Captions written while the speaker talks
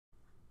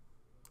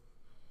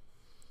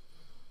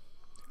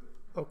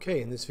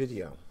Okay, in this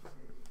video,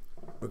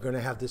 we're going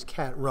to have this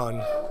cat run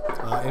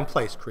in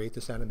place, create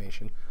this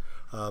animation.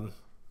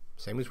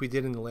 Same as we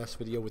did in the last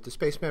video with the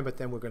spaceman, but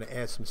then we're going to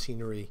add some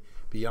scenery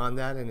beyond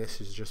that, and this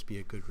is just be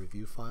a good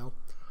review file.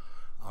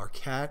 Our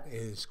cat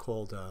is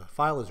called,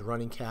 file is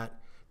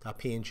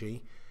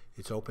runningcat.png.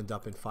 It's opened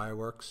up in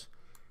Fireworks.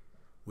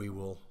 We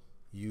will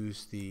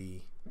use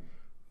the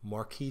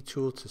marquee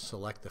tool to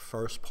select the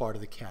first part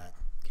of the cat.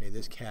 Okay,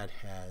 this cat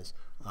has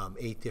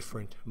 8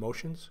 different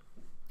motions.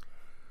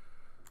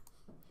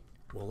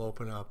 We'll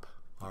open up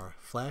our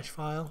Flash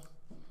file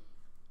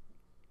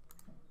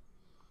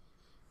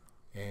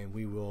and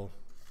we will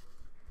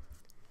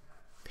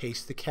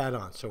paste the cat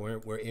on. So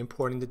we're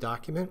importing the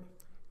document,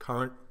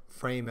 current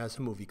frame as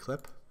a movie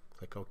clip.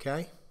 Click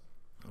OK.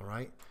 All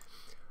right.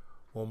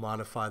 We'll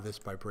modify this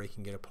by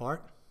breaking it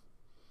apart.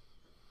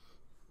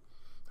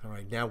 All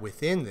right. Now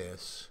within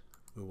this,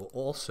 we will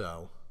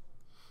also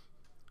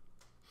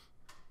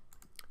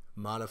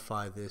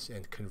modify this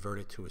and convert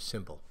it to a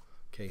symbol.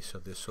 Okay, so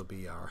this will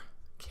be our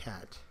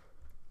cat.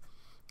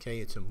 Okay,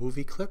 it's a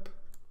movie clip.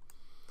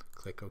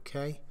 Click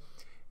OK,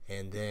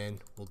 and then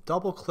we'll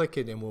double click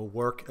it and we'll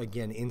work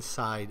again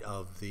inside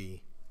of the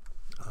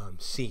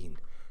scene.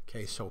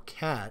 Okay, so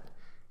cat,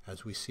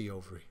 as we see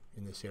over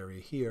in this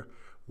area here,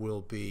 will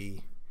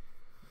be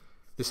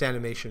this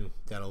animation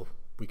that'll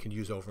we can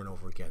use over and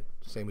over again,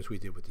 same as we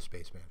did with the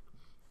spaceman.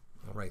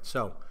 All right,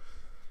 so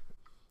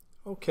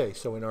okay,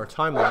 so in our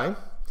timeline,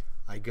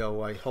 I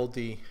hold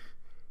the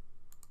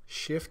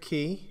Shift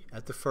key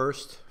at the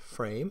first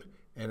frame,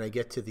 and I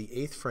get to the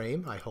 8th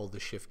frame. I hold the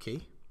Shift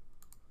key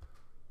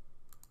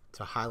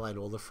to highlight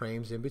all the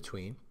frames in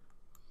between.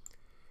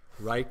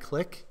 Right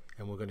click,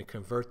 and we're going to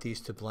convert these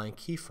to blank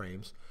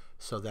keyframes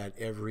so that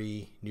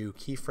every new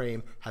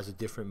keyframe has a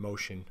different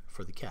motion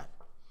for the cat.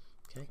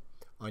 Okay,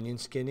 onion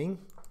skinning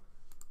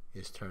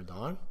is turned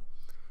on.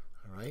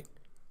 All right,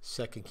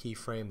 second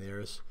keyframe,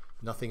 there's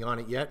nothing on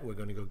it yet. We're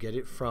going to go get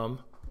it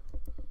from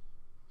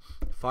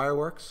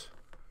Fireworks.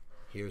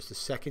 Here's the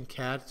second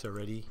cat. It's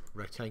already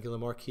rectangular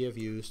marquee I've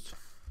used.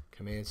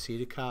 Command C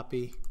to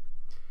copy.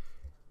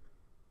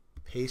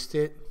 Paste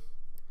it.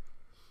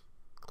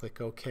 Click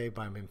OK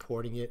by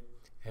importing it.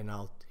 And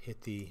I'll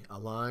hit the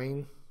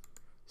align,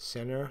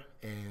 center,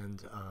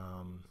 and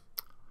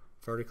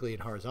vertically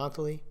and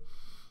horizontally.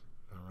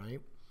 All right.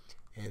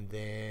 And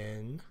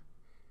then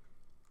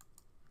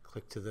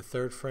click to the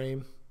 3rd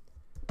frame.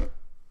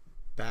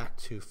 Back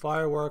to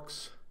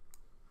Fireworks.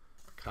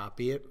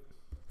 Copy it.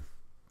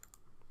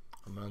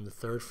 I'm on the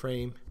 3rd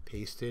frame,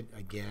 paste it,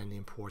 again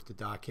import the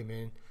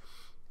document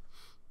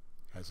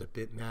as a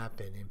bitmap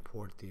and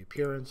import the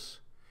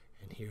appearance,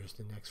 and here's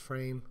the next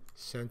frame,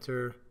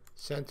 center,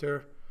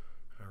 center,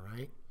 all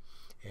right,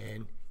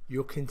 and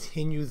you'll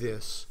continue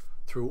this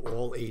through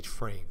all 8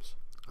 frames.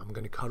 I'm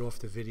going to cut off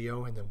the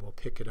video and then we'll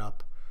pick it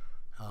up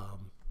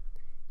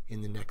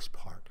in the next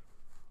part.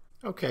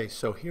 Okay,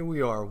 so here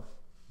we are.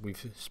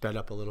 We've sped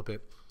up a little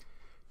bit.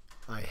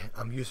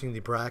 I'm using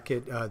the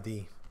bracket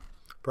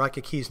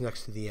keys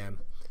next to the M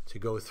to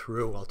go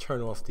through. I'll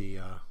turn off the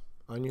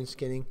onion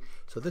skinning.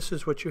 So this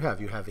is what you have.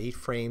 You have 8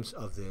 frames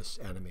of this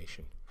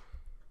animation.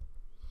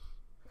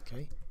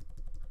 Okay,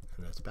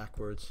 and that's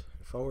backwards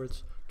and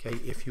forwards. Okay,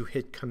 if you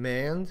hit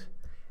Command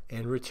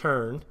and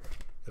return,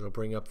 it'll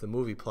bring up the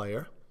movie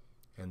player,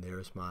 and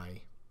there's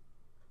my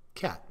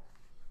cat.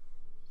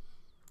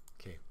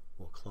 Okay,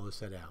 we'll close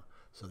that out.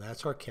 So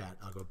that's our cat.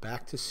 I'll go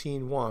back to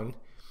scene 1,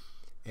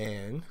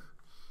 and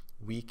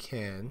we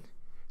can.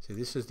 So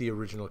this is the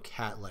original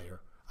cat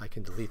layer. I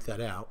can delete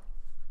that out.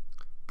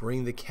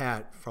 Bring the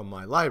cat from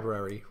my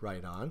library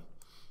right on.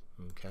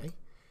 Okay.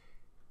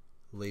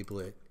 Label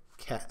it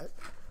cat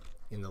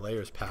in the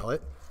layers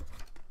palette.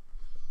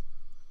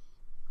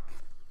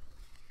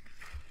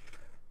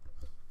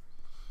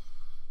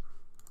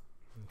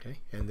 Okay,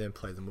 and then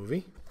play the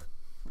movie.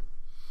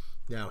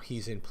 Now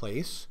he's in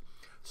place.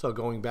 So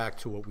going back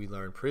to what we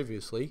learned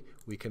previously,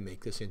 we can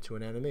make this into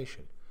an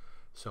animation.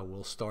 So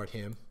we'll start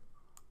him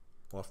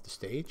off the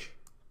stage.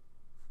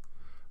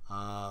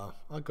 I'll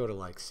go to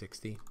like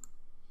 60.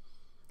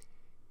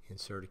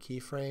 Insert a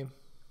keyframe.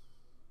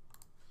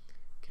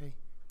 Okay,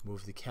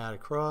 move the cat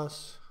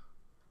across.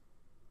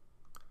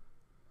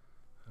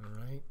 All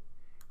right.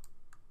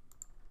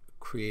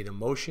 Create a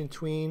motion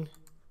tween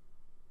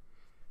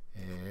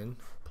and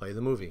play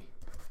the movie.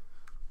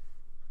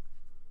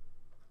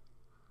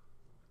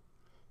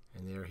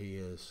 And there he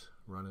is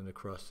running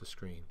across the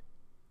screen.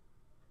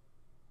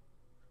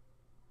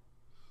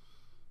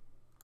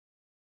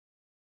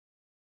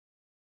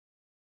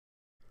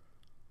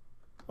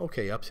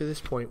 Okay, up to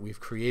this point we've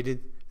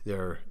created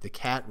the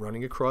cat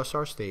running across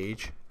our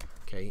stage.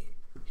 Okay,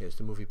 here's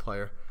the movie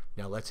player.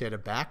 Now let's add a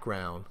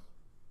background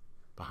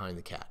behind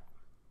the cat.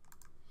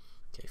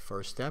 Okay,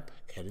 first step,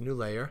 add a new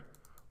layer.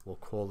 We'll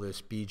call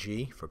this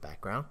BG for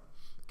background.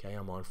 Okay,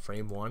 I'm on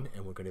frame 1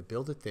 and we're going to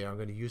build it there. I'm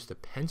going to use the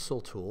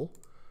pencil tool.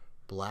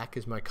 Black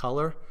is my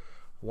color.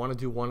 I want to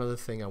do one other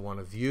thing. I want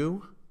to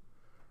view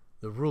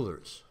the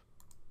rulers.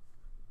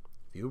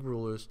 view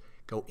rulers,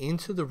 go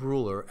into the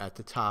ruler at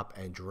the top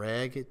and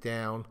drag it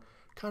down,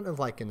 kind of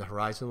like in the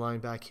horizon line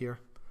back here.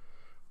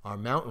 Our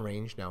mountain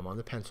range, now I'm on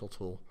the pencil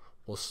tool,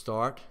 will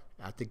start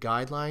at the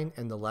guideline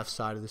and the left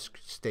side of the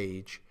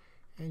stage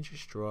and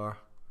just draw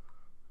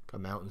a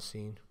mountain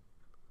scene.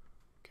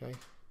 Okay.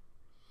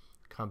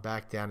 Come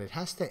back down. It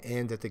has to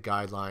end at the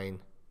guideline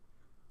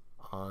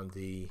on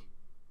the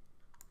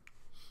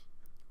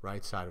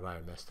right side. I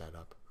messed that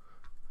up.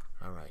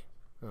 All right.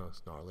 Oh,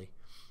 it's gnarly.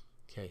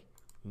 Okay.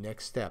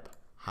 Next step.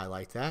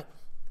 Highlight that.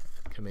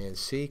 Command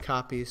C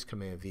copies.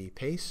 Command V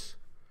paste.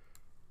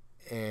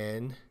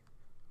 And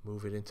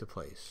move it into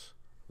place.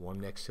 One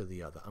next to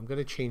the other. I'm going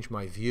to change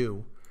my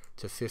view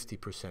to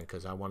 50%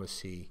 because I want to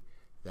see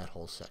that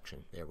whole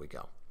section. There we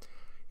go.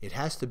 It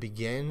has to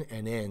begin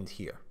and end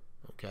here.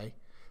 Okay.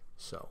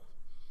 So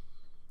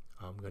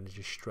I'm going to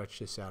just stretch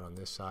this out on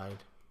this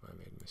side. I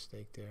made a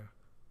mistake there.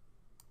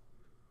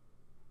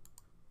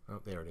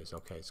 Oh, there it is.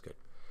 Okay, it's good.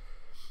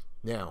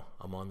 Now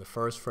I'm on the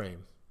first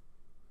frame.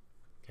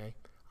 Okay,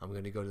 I'm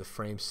going to go to the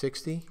frame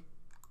 60,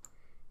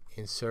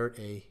 insert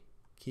a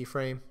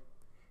keyframe,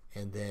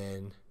 and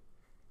then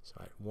so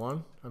at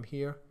 1 I'm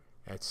here.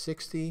 At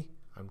 60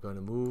 I'm going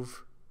to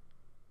move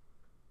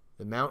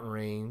the mountain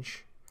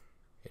range.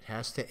 It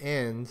has to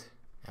end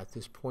at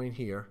this point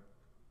here.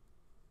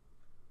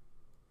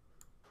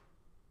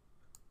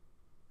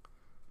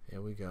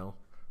 There we go.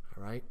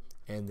 All right,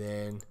 and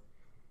then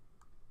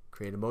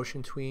create a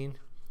motion tween,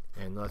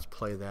 and let's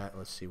play that.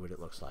 Let's see what it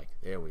looks like.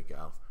 There we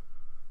go.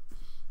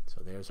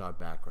 So there's our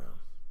background.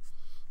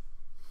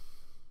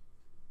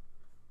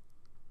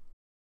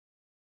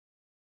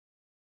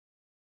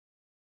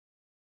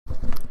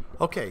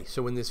 Okay,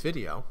 so in this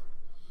video,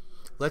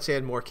 let's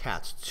add more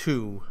cats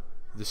to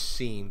the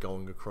scene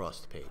going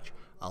across the page.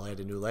 I'll add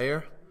a new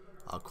layer.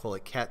 I'll call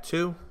it Cat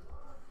 2.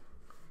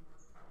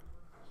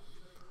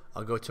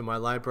 I'll go to my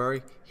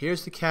library.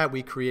 Here's the cat.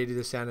 We created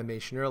this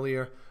animation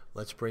earlier.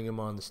 Let's bring him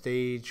on the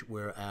stage.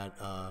 We're at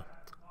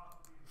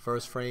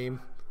first frame.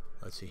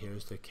 Let's see,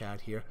 here's the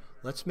cat here.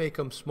 Let's make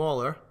him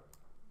smaller.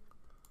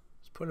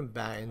 Let's put him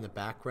back in the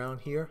background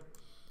here.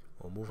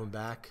 We'll move him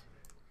back.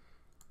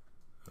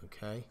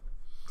 Okay.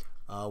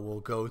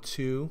 We'll go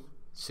to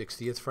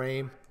 60th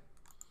frame.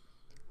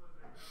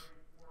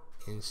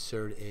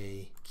 Insert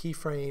a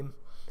keyframe,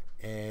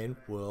 and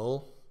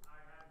we'll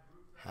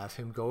have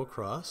him go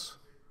across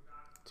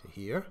to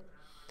here.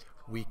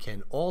 We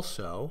can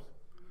also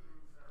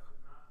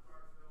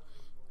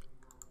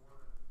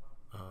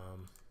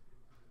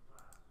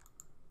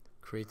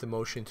create the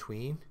motion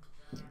tween,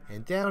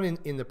 and down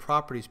in the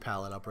properties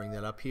palette, I'll bring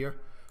that up here.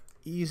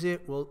 Ease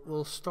it.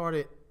 We'll start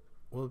it.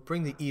 We'll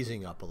bring the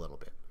easing up a little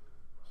bit.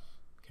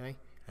 Okay,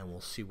 and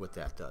we'll see what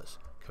that does.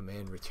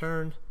 Command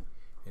return,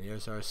 and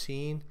here's our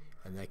scene,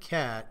 and that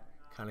cat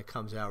kind of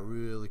comes out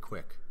really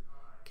quick.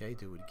 Okay,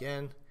 do it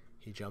again.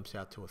 He jumps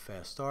out to a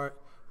fast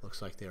start.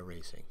 Looks like they're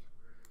racing.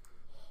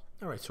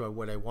 All right, so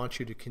what I want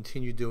you to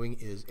continue doing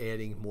is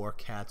adding more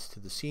cats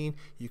to the scene.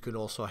 You could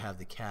also have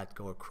the cat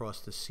go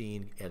across the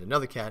scene, add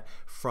another cat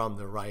from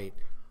the right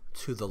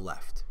to the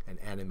left, and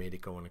animate it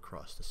going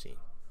across the scene.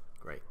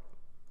 Great.